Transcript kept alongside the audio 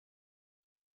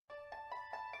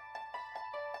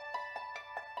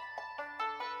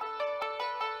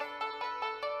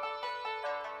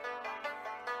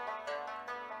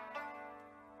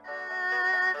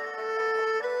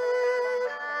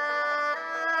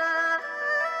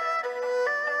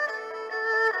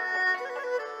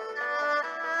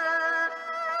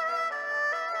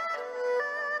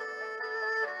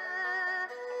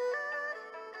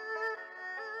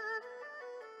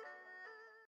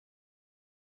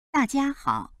大家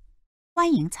好，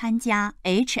欢迎参加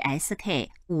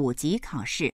HSK 5级考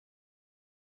试。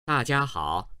大家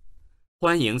好，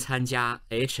欢迎参加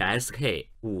HSK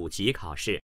 5级考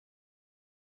试。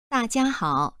大家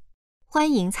好，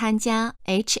欢迎参加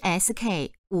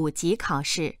HSK 5级考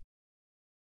试。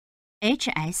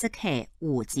HSK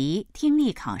 5级听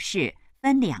力考试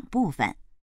分2部分，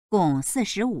共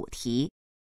45题。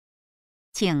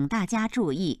请大家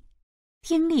注意，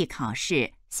听力考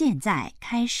试现在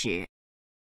开始。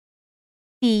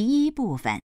第1部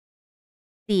分，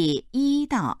第1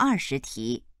到20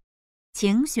题，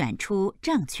请选出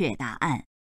正确答案。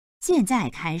现在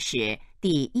开始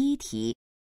第1题。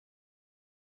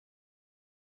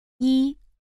1.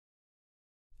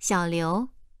 小刘，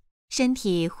身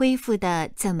体恢复得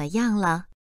怎么样了？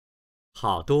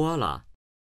好多了，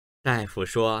大夫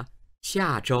说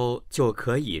下周就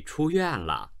可以出院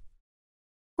了。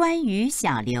关于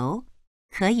小刘，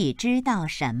可以知道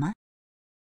什么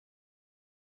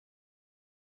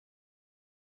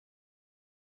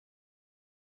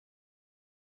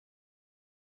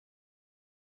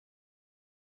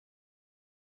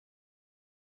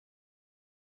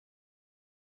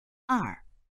？2.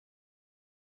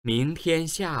 明天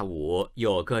下午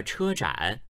有个车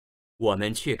展，我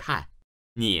们去看。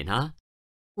你呢？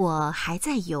我还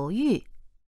在犹豫。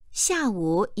下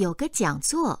午有个讲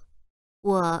座，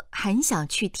我很想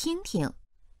去听听。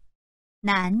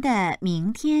男的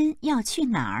明天要去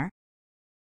哪儿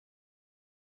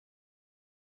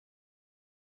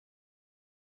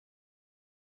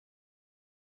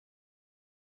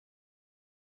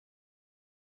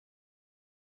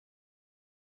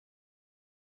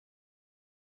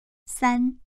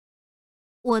？3.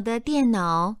 我的电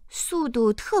脑速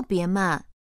度特别慢，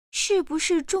是不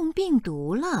是中病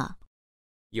毒了？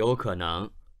有可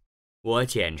能，我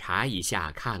检查一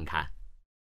下看看。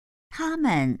他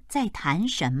们在谈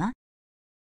什么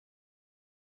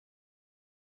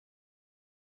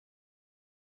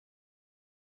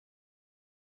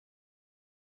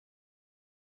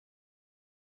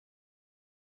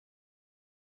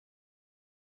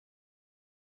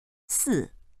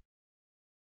？4.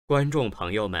 观众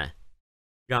朋友们，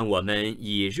让我们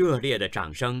以热烈的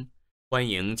掌声欢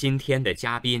迎今天的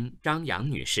嘉宾张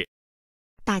扬女士。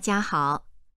大家好，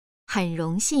很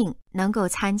荣幸能够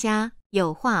参加《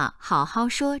有话好好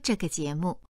说》这个节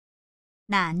目。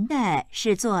男的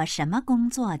是做什么工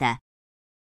作的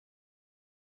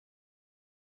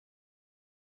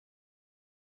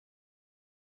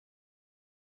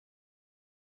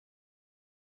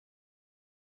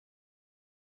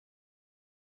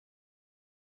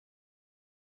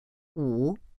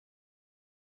？5.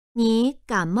 你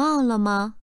感冒了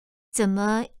吗？怎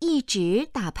么一直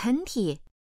打喷嚏？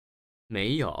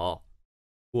没有，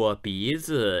我鼻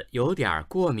子有点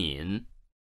过敏。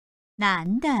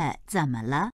男的怎么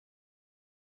了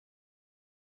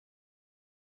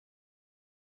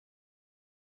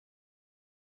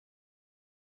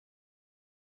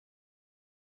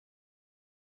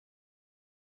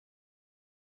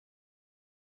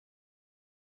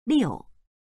？6.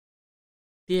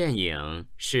 电影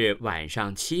是晚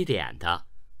上7点的，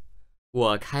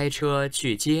我开车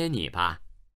去接你吧，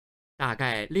大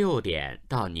概6点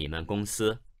到你们公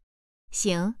司。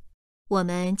行，我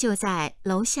们就在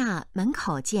楼下门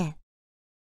口见。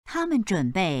他们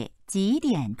准备几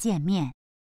点见面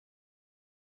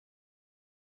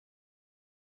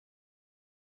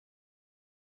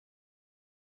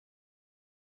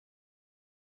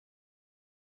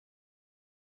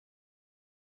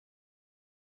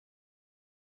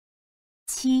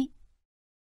？7.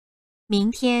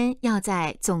 明天要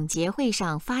在总结会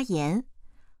上发言，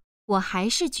我还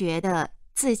是觉得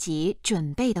自己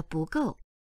准备的不够。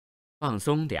放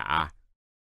松点儿，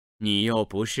你又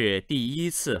不是第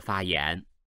1次发言。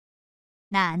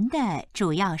男的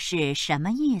主要是什么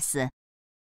意思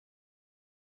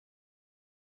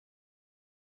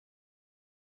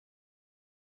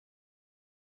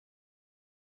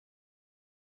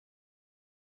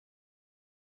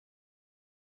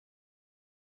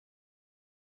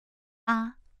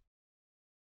？8.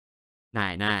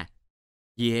 奶奶，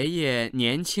爷爷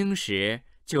年轻时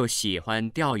就喜欢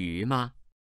钓鱼吗？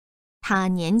他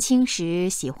年轻时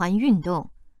喜欢运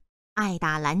动，爱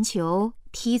打篮球、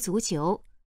踢足球，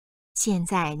现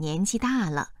在年纪大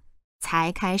了，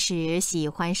才开始喜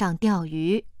欢上钓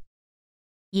鱼。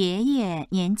爷爷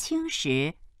年轻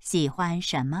时喜欢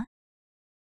什么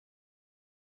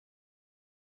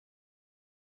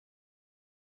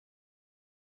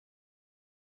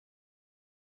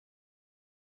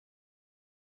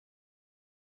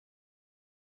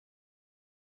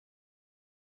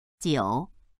？9.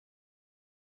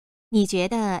 你觉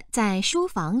得在书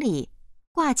房里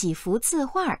挂几幅字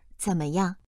画怎么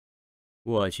样？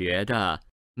我觉得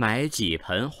买几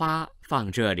盆花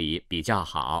放这里比较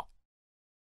好。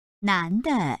男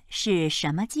的是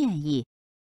什么建议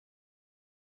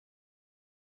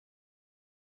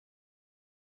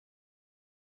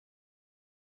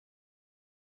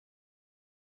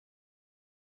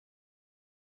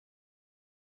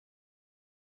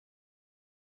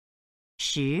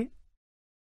？10、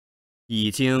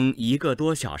已经1个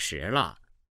多小时了，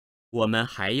我们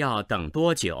还要等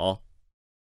多久？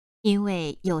因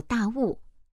为有大雾，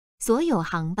所有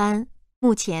航班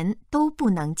目前都不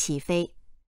能起飞，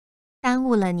耽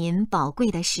误了您宝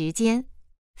贵的时间，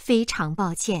非常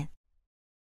抱歉。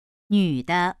女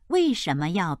的为什么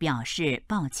要表示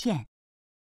抱歉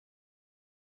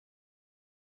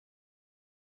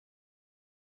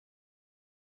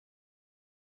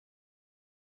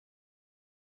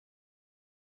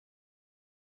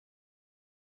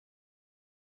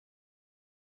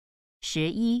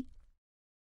？11、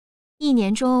一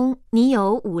年中你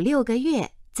有5、6个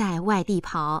月在外地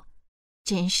跑，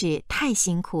真是太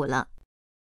辛苦了。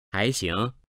还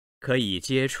行，可以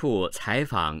接触采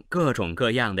访各种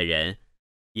各样的人，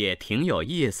也挺有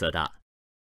意思的。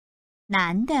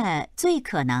男的最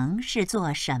可能是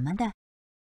做什么的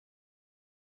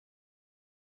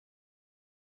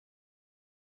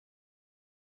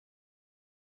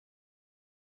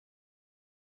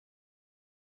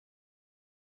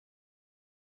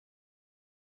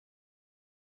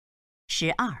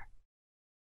？12、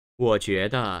我觉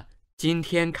得今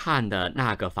天看的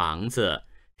那个房子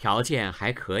条件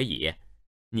还可以，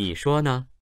你说呢？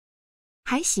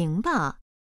还行吧，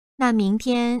那明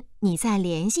天你再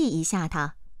联系一下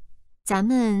他，咱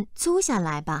们租下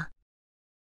来吧。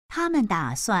他们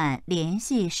打算联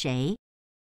系谁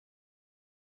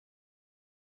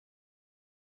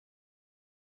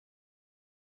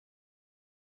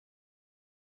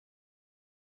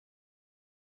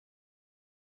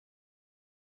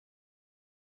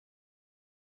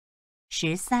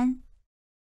？13、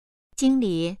经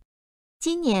理，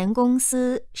今年公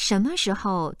司什么时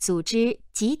候组织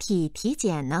集体体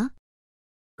检呢？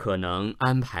可能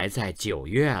安排在9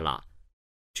月了，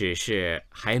只是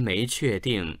还没确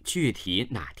定具体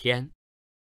哪天。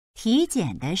体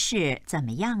检的事怎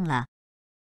么样了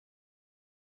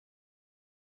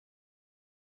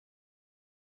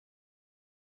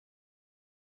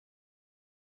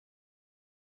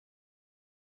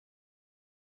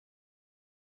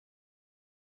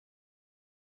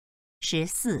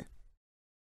？14、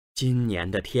今年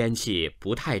的天气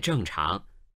不太正常，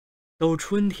都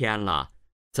春天了，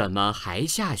怎么还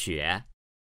下雪？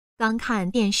刚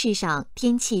看电视上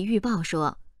天气预报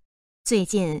说，最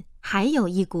近还有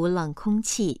一股冷空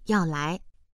气要来。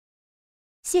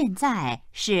现在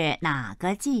是哪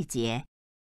个季节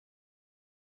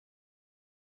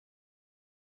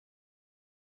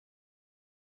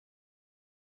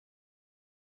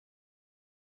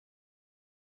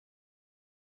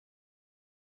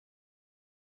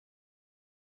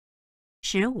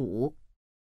？15、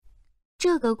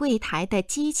这个柜台的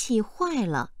机器坏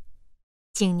了，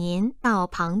请您到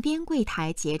旁边柜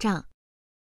台结账，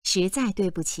实在对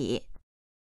不起。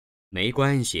没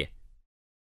关系，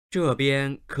这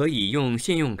边可以用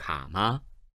信用卡吗？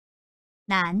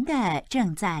男的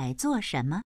正在做什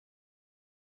么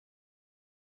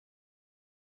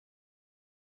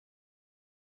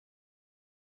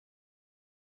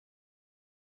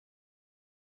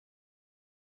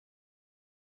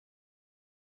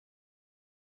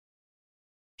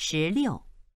？16、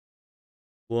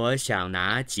我想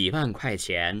拿几万块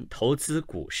钱投资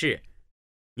股市，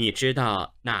你知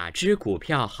道哪只股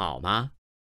票好吗？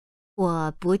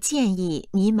我不建议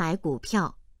你买股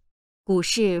票，股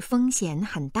市风险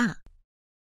很大。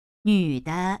女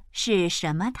的是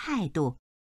什么态度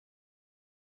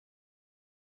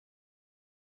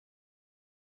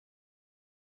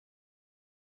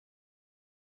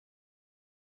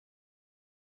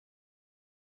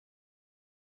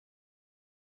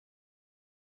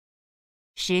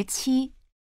？17、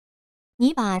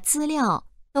你把资料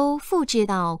都复制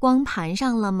到光盘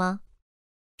上了吗？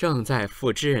正在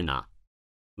复制呢，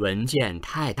文件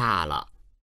太大了，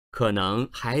可能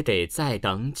还得再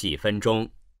等几分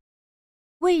钟。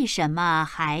为什么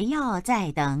还要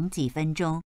再等几分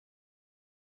钟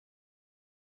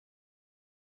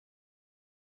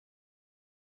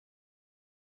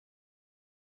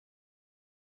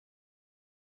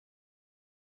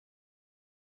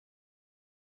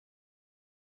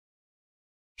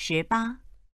？18、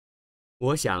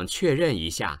我想确认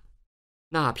一下，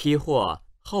那批货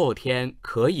后天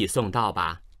可以送到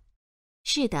吧？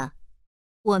是的，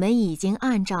我们已经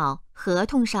按照合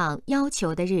同上要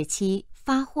求的日期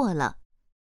发货了。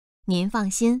您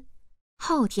放心，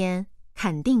后天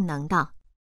肯定能到。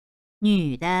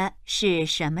女的是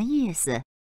什么意思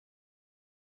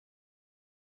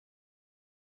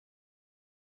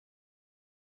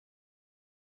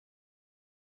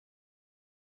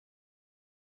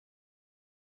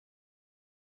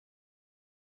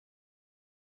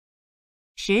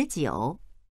？19，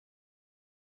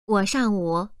我上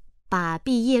午把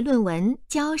毕业论文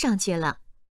交上去了，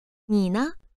你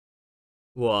呢？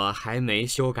我还没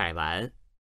修改完，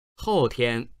后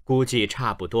天估计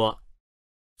差不多。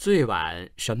最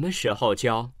晚什么时候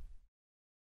交？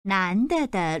男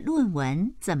的论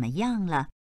文怎么样了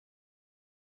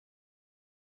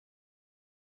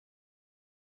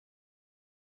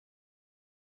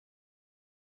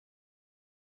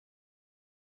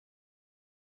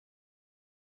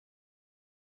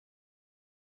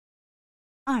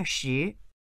？20，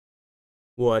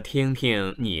我听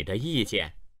听你的意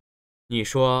见。你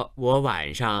说我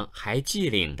晚上还系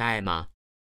领带吗？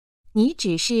你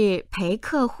只是陪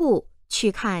客户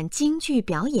去看京剧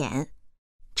表演，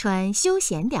穿休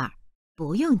闲点儿，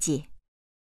不用系。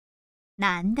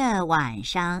男的晚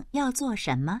上要做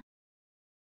什么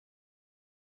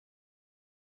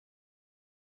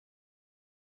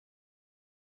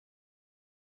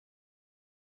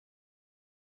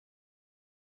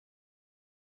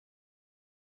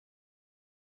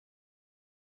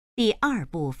第2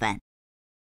部分，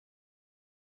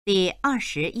第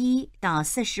21到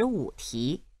45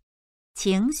题，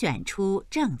请选出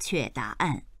正确答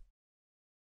案。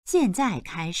现在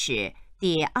开始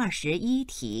第21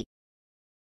题。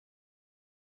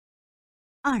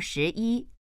21，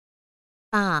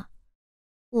爸，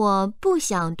我不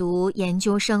想读研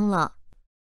究生了。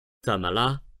怎么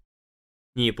了？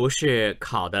你不是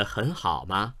考得很好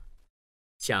吗？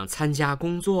想参加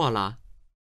工作了？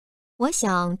我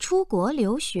想出国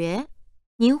留学，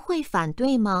您会反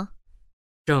对吗？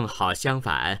正好相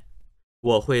反，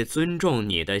我会尊重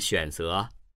你的选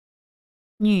择。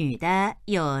女的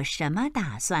有什么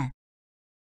打算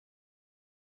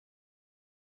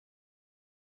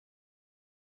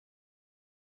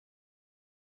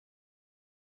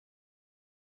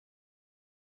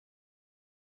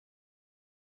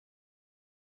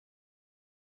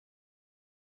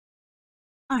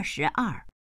？22，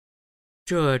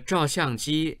这照相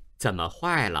机怎么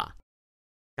坏了？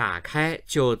打开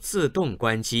就自动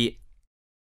关机。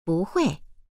不会，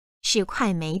是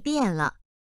快没电了，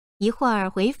一会儿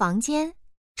回房间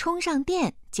充上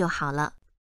电就好了。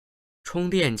充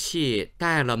电器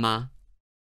带了吗？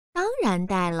当然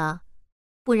带了，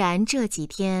不然这几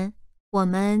天我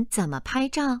们怎么拍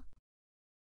照？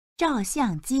照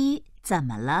相机怎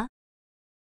么了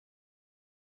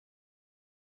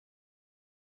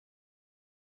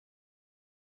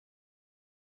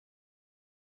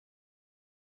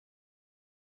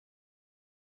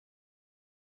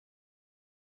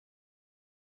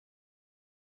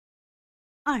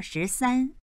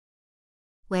？23，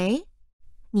喂，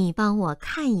你帮我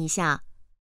看一下，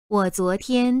我昨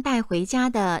天带回家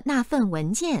的那份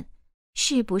文件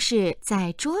是不是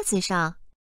在桌子上？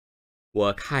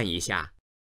我看一下，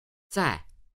在。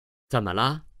怎么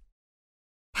了？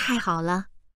太好了，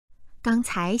刚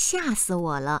才吓死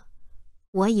我了，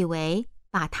我以为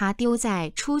把它丢在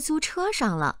出租车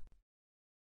上了。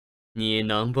你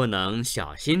能不能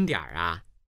小心点儿啊？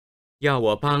要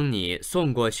我帮你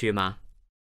送过去吗？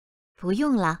不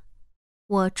用了，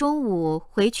我中午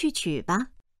回去取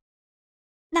吧。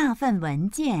那份文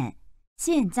件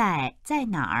现在在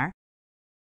哪儿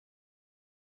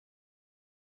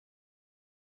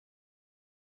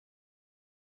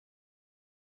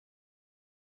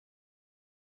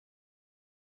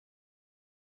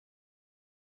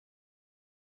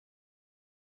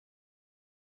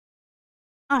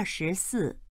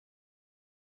？24，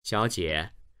小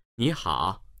姐，你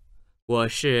好，我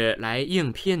是来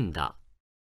应聘的。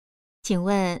请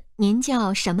问您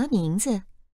叫什么名字？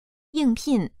应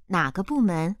聘哪个部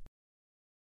门？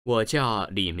我叫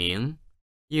李明，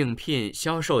应聘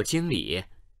销售经理，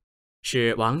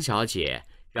是王小姐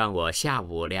让我下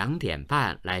午2点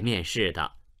半来面试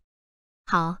的。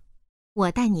好，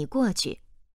我带你过去，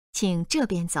请这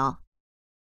边走。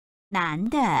男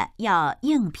的要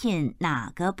应聘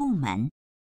哪个部门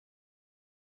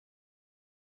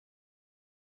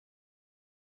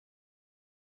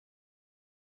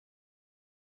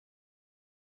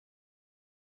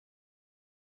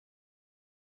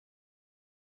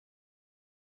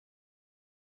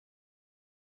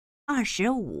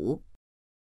？25，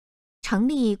成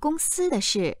立公司的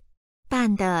事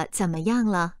办得怎么样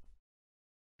了？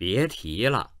别提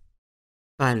了，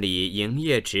办理营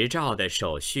业执照的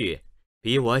手续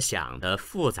比我想的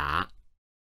复杂。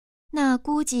那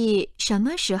估计什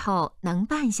么时候能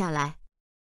办下来？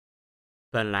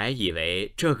本来以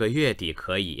为这个月底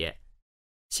可以，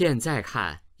现在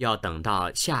看要等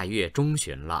到下月中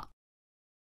旬了。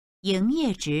营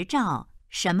业执照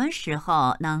什么时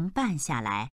候能办下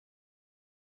来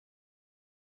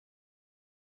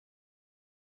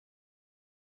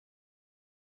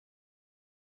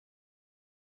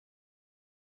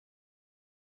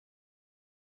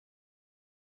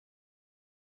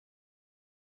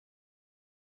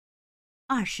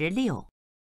？26，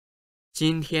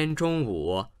今天中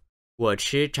午我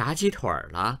吃炸鸡腿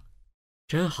了，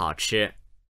真好吃。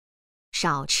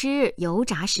少吃油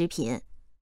炸食品，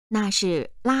那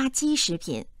是垃圾食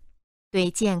品，对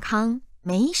健康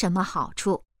没什么好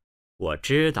处。我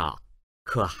知道，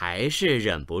可还是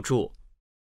忍不住。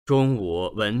中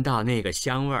午闻到那个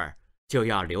香味儿，就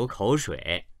要流口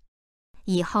水。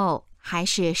以后还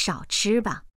是少吃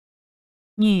吧。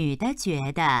女的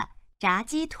觉得炸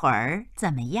鸡腿儿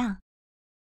怎么样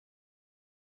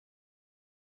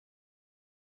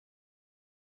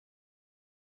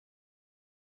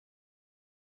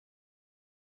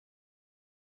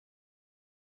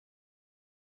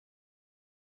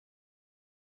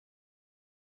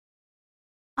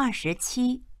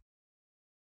？27，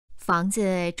房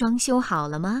子装修好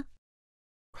了吗？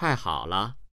快好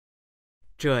了，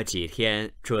这几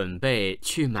天准备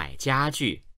去买家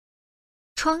具。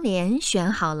窗帘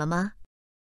选好了吗？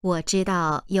我知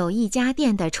道有一家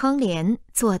店的窗帘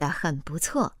做得很不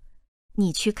错，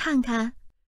你去看看。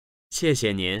谢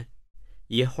谢您，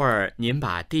一会儿您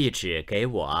把地址给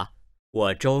我，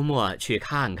我周末去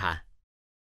看看。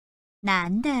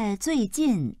男的最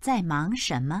近在忙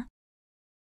什么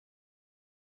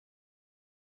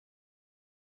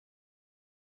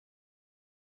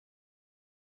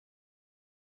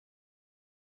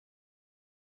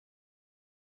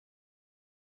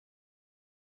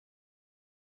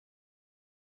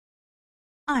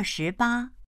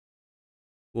？28，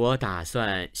我打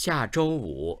算下周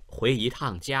五回一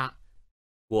趟家，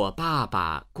我爸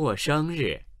爸过生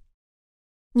日。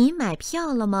你买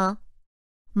票了吗？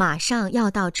马上要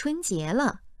到春节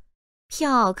了，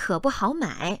票可不好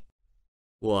买。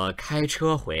我开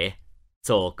车回，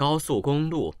走高速公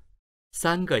路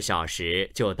，3个小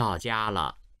时就到家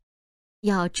了。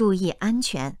要注意安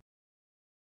全。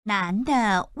男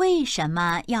的为什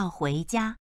么要回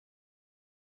家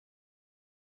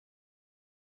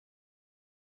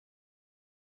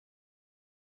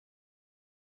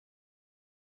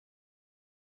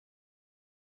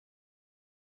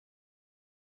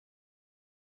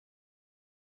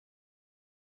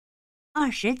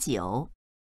？29，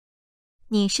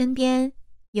你身边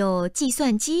有计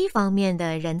算机方面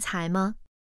的人才吗？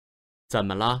怎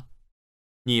么了？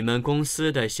你们公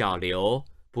司的小刘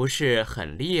不是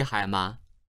很厉害吗？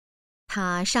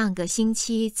他上个星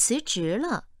期辞职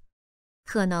了，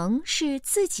可能是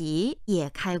自己也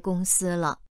开公司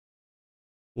了。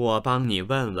我帮你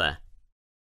问问。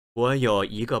我有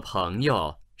一个朋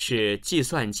友是计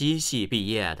算机系毕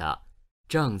业的，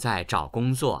正在找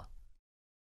工作。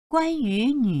关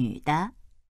于女的，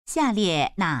下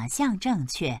列哪项正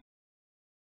确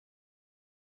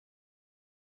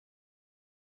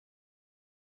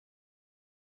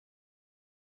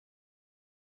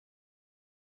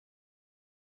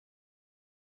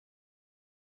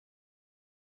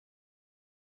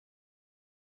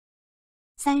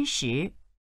？30，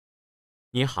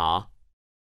你好，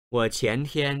我前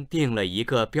天订了一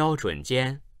个标准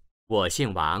间，我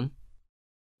姓王。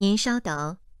您稍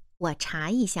等，我查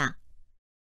一下。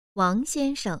王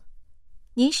先生，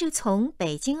您是从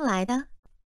北京来的？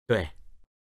对，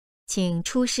请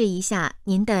出示一下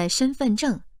您的身份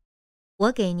证，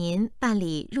我给您办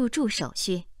理入住手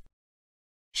续。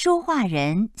说话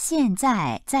人现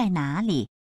在在哪里？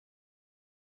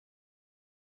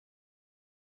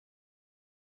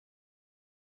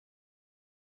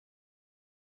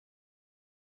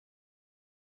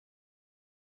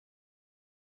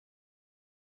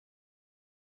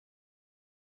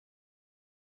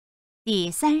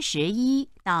第31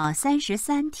到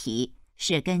33题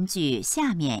是根据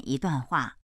下面一段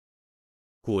话。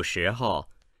古时候，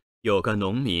有个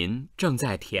农民正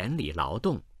在田里劳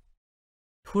动，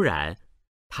突然，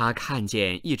他看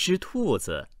见一只兔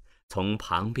子从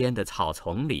旁边的草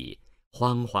丛里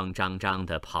慌慌张张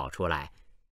地跑出来，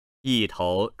一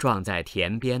头撞在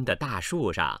田边的大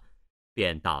树上，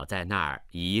便倒在那儿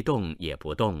一动也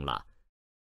不动了。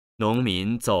农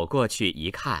民走过去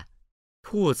一看，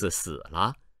兔子死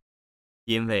了，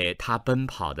因为它奔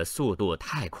跑的速度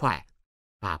太快，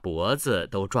把脖子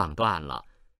都撞断了。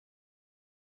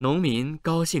农民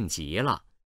高兴极了，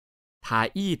他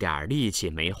一点力气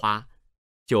没花，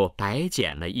就白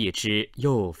捡了一只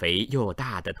又肥又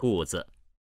大的兔子。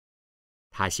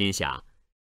他心想，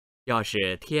要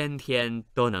是天天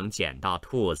都能捡到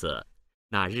兔子，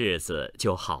那日子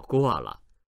就好过了。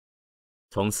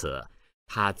从此，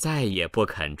他再也不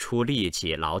肯出力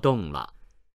气劳动了。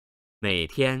每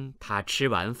天他吃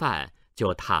完饭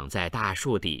就躺在大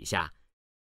树底下，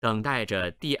等待着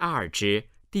第2只、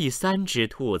第3只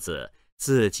兔子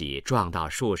自己撞到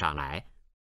树上来。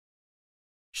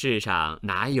世上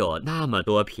哪有那么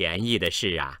多便宜的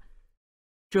事啊？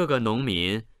这个农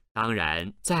民当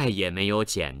然再也没有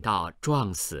捡到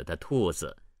撞死的兔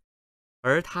子，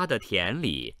而他的田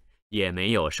里也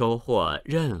没有收获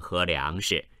任何粮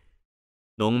食。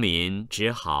农民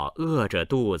只好饿着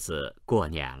肚子过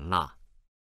年了。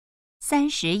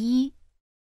31.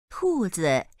 兔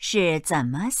子是怎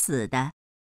么死的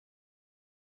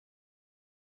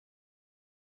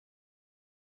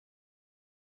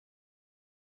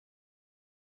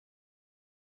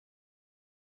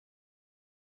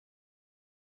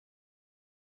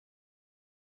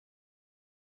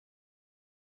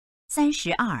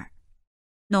？32.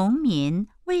 农民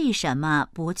为什么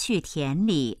不去田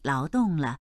里劳动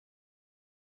了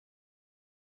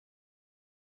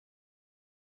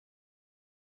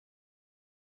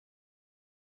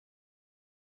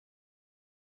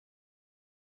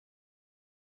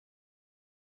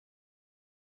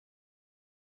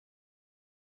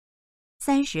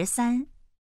？33.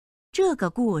 这个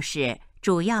故事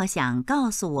主要想告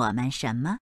诉我们什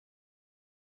么？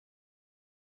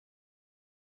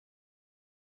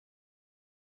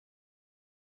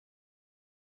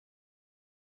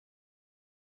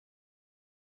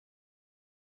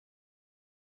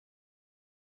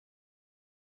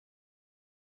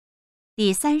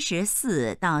第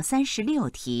34到36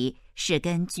题是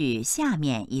根据下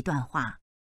面一段话。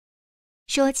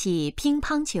说起乒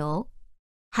乓球，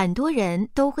很多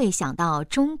人都会想到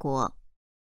中国。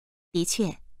的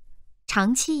确，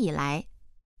长期以来，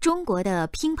中国的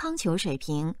乒乓球水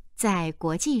平在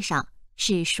国际上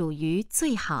是属于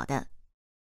最好的，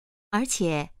而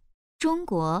且中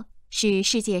国是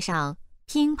世界上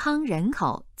乒乓人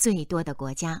口最多的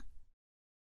国家，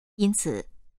因此，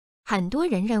很多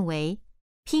人认为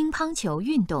乒乓球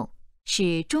运动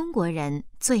是中国人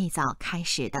最早开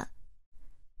始的。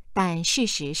但事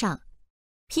实上，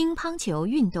乒乓球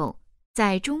运动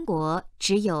在中国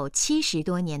只有70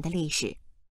多年的历史。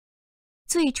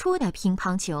最初的乒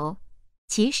乓球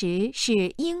其实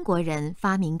是英国人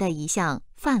发明的一项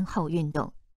饭后运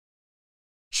动。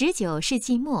19世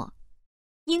纪末，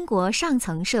英国上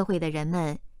层社会的人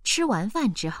们吃完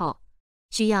饭之后，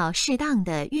需要适当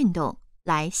的运动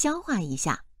来消化一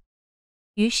下，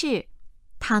于是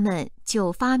他们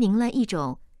就发明了一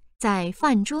种在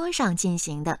饭桌上进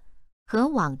行的和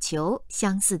网球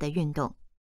相似的运动，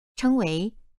称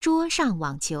为桌上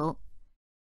网球。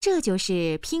这就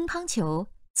是乒乓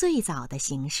球最早的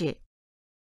形式。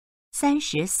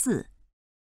34.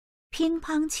 乒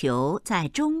乓球在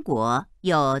中国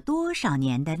有多少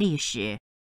年的历史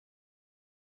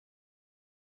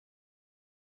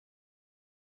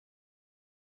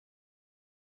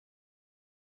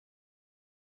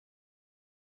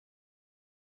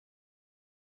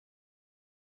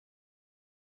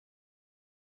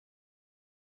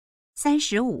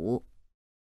？35.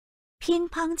 乒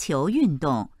乓球运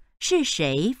动是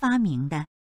谁发明的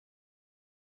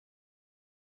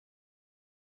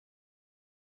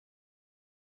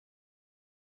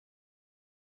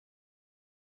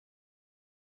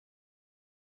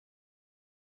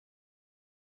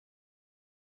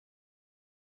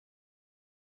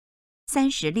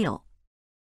？36.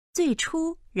 最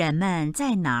初人们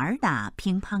在哪儿打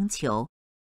乒乓球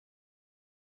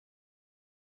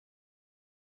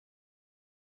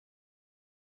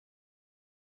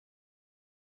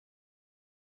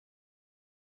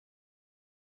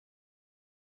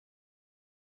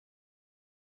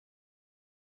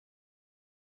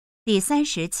第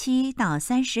37到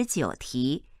39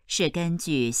题是根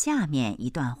据下面一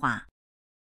段话。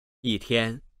一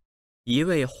天，一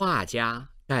位画家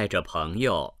带着朋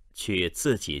友去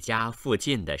自己家附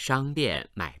近的商店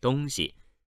买东西。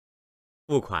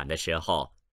付款的时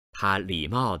候，他礼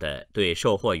貌地对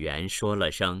售货员说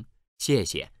了声谢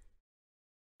谢，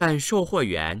但售货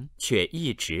员却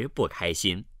一直不开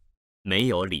心，没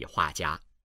有理画家。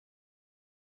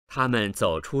他们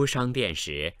走出商店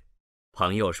时，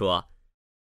朋友说，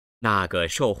那个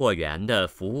售货员的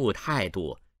服务态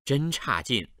度真差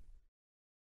劲。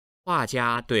画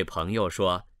家对朋友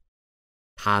说，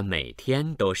他每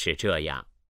天都是这样。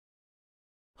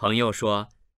朋友说，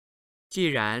既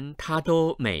然他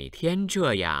都每天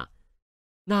这样，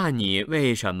那你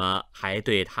为什么还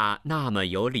对他那么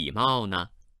有礼貌呢？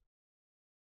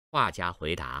画家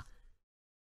回答：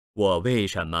我为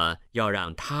什么要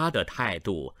让他的态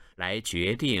度来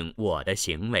决定我的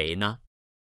行为呢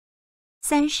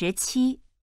37.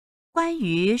 关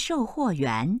于售货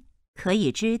员，可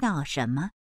以知道什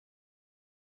么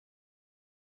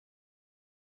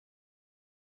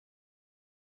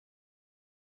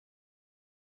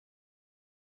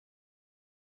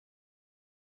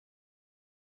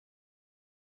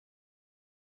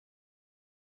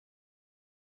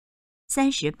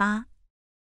？38.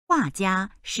 画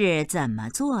家是怎么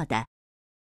做的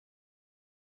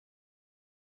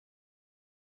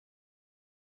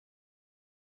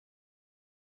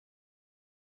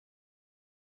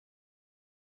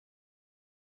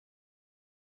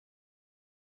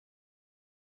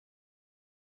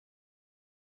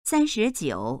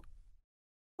？39.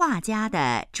 画家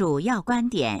的主要观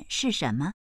点是什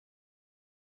么？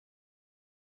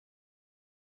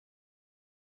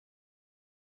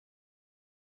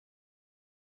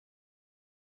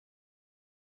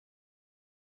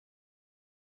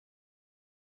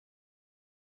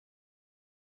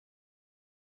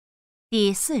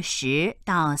第40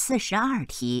到42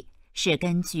题是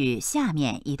根据下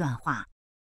面一段话。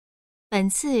本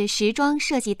次时装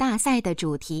设计大赛的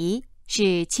主题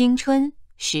是青春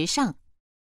时尚。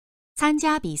参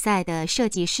加比赛的设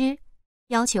计师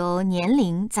要求年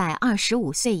龄在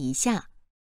25岁以下。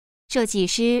设计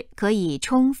师可以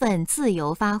充分自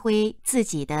由发挥自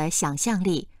己的想象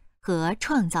力和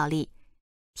创造力，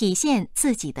体现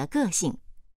自己的个性。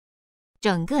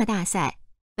整个大赛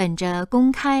本着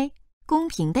公开、公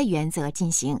平的原则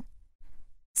进行。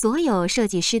所有设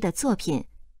计师的作品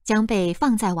将被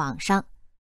放在网上，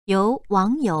由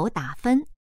网友打分，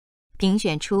评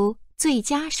选出最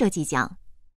佳设计奖。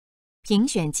评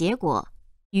选结果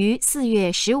于4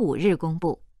月15日公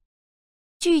布。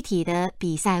具体的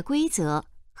比赛规则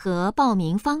和报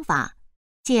名方法，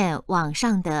见网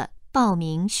上的报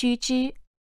名须知。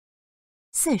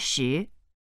40.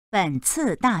 本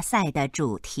次大赛的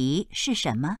主题是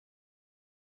什么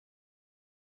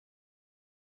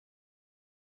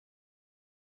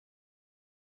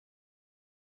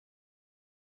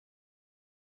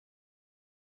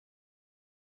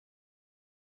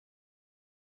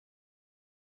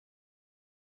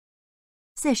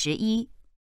？41.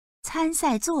 参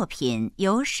赛作品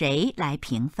由谁来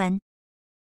评分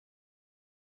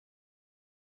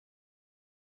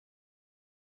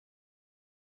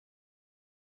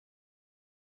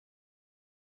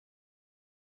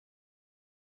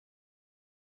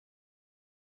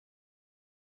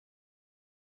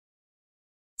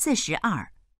？42.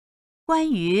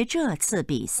 关于这次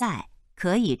比赛，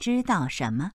可以知道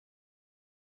什么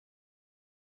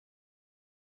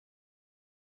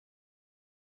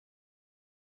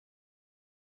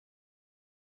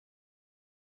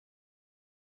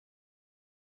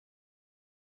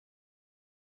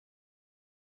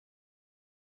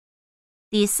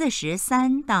第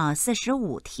43到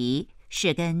45题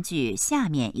是根据下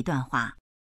面一段话。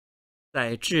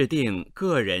在制定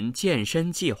个人健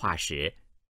身计划时，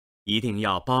一定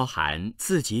要包含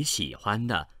自己喜欢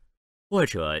的，或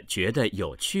者觉得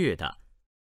有趣的，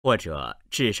或者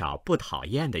至少不讨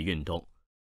厌的运动。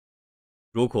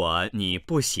如果你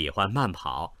不喜欢慢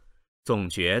跑，总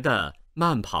觉得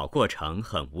慢跑过程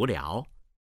很无聊，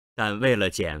但为了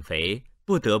减肥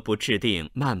不得不制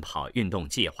定慢跑运动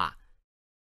计划，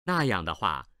那样的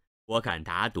话，我敢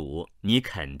打赌你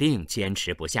肯定坚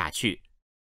持不下去。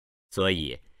所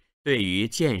以，对于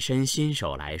健身新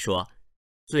手来说，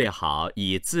最好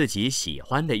以自己喜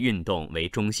欢的运动为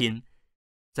中心，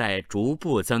再逐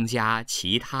步增加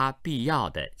其他必要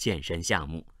的健身项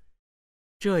目，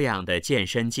这样的健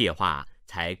身计划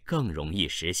才更容易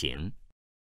实行。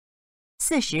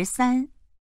43.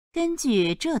 根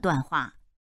据这段话，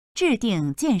制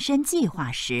定健身计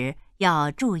划时要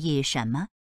注意什么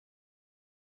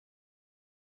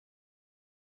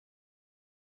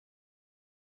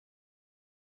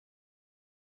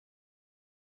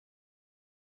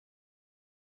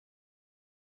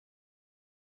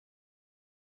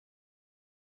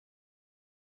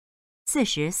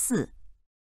？44.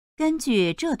 根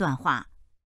据这段话，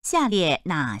下列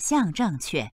哪项正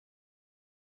确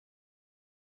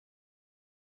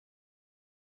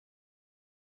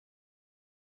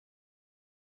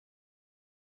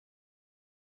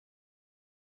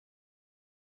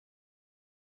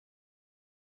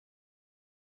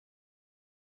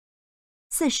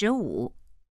？45.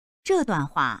 这段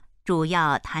话主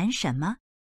要谈什么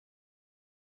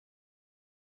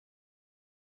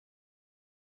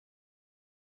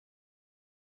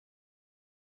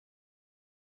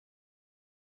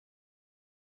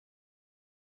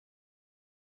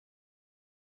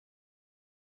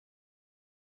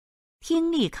听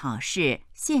力考试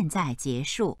现在结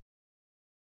束。